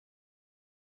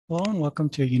Hello and welcome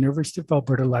to a University of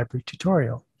Alberta Library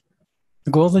tutorial.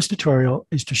 The goal of this tutorial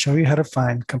is to show you how to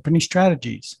find company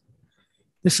strategies.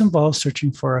 This involves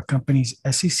searching for a company's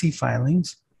SEC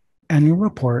filings, annual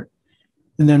report,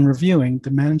 and then reviewing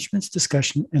the management's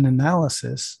discussion and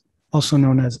analysis, also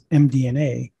known as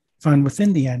MD&A, found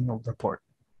within the annual report.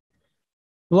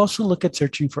 We'll also look at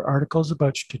searching for articles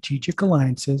about strategic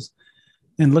alliances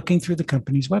and looking through the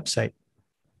company's website.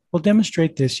 We'll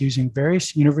demonstrate this using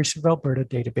various University of Alberta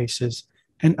databases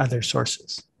and other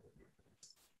sources.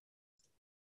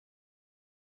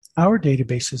 Our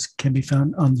databases can be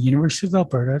found on the University of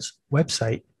Alberta's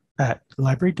website at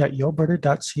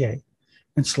library.ualberta.ca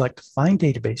and select Find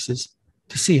Databases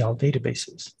to see all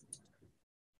databases.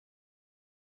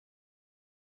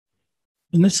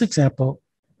 In this example,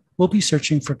 we'll be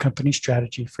searching for company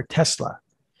strategy for Tesla.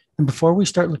 And before we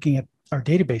start looking at our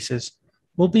databases,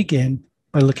 we'll begin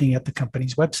by looking at the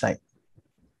company's website.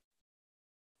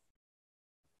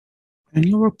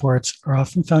 Annual reports are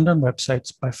often found on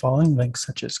websites by following links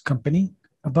such as Company,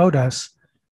 About Us,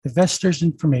 Investors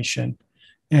Information,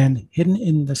 and hidden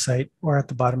in the site or at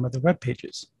the bottom of the web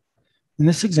pages. In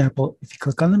this example, if you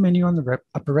click on the menu on the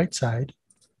upper right side,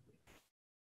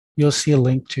 you'll see a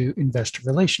link to Investor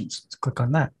Relations. Let's click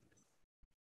on that.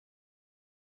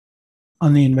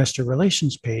 On the Investor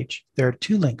Relations page, there are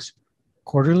two links: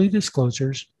 quarterly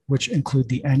disclosures, which include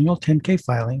the annual 10K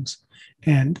filings,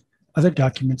 and other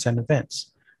documents and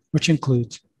events, which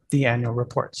includes the annual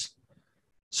reports.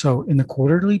 So in the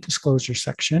quarterly disclosure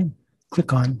section,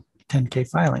 click on 10K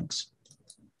filings.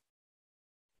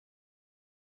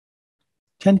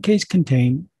 10Ks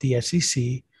contain the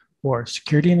SEC or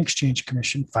Security and Exchange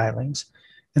Commission filings,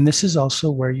 and this is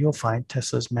also where you'll find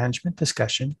Tesla's management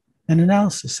discussion and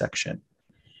analysis section.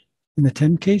 In the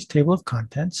 10Ks table of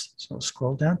contents, so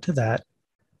scroll down to that,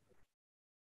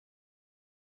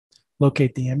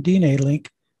 locate the MD&A link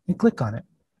and click on it.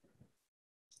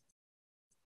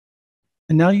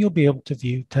 And now you'll be able to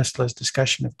view Tesla's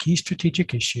discussion of key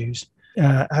strategic issues,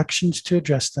 actions to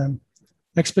address them,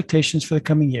 expectations for the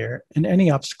coming year, and any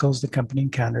obstacles the company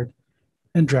encountered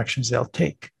and directions they'll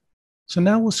take. So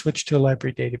now we'll switch to a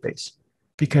library database,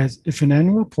 because if an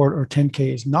annual report or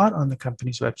 10K is not on the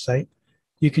company's website,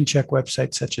 you can check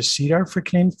websites such as CDAR for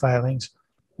Canadian filings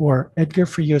or EDGAR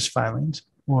for US filings,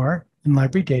 or in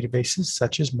library databases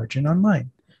such as Mergent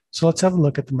Online. So let's have a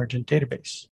look at the Mergent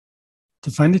database. To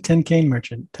find a 10K in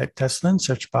Mergent, type Tesla in the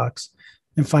search box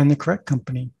and find the correct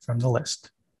company from the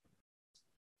list.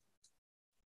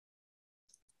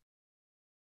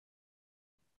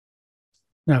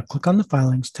 Now click on the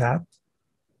Filings tab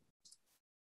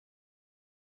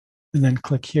and then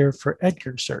click here for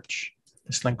EDGAR search,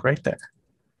 this link right there.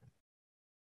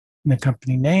 In the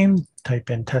company name,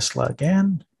 type in Tesla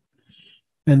again,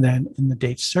 and then in the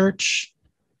date search,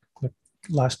 click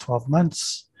last 12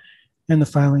 months, and the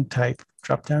filing type,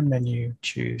 drop-down menu,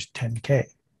 choose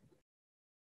 10K.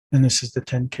 And this is the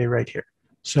 10K right here.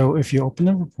 So if you open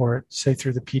the report, say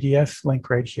through the PDF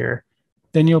link right here,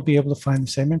 then you'll be able to find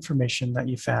the same information that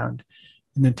you found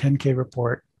in the 10K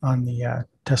report on the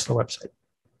Tesla website.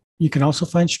 You can also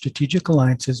find strategic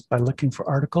alliances by looking for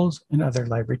articles in other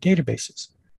library databases.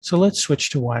 So let's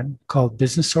switch to one called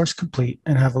Business Source Complete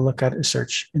and have a look at a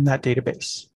search in that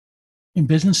database. In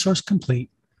Business Source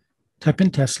Complete, type in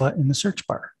Tesla in the search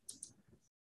bar.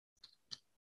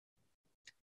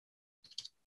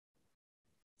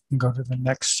 And go to the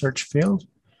next search field,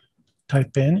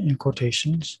 type in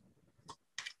quotations,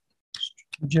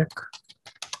 strategic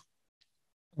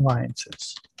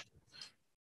alliances.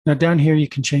 Now down here, you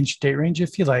can change the date range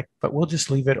if you like, but we'll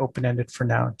just leave it open-ended for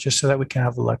now, just so that we can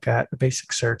have a look at a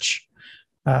basic search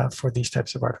for these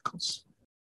types of articles.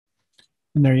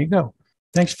 And there you go.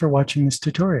 Thanks for watching this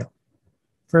tutorial.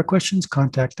 For questions,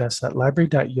 contact us at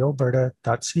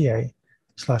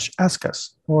library.ualberta.ca/askus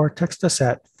or text us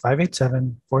at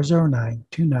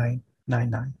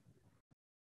 587-409-2999.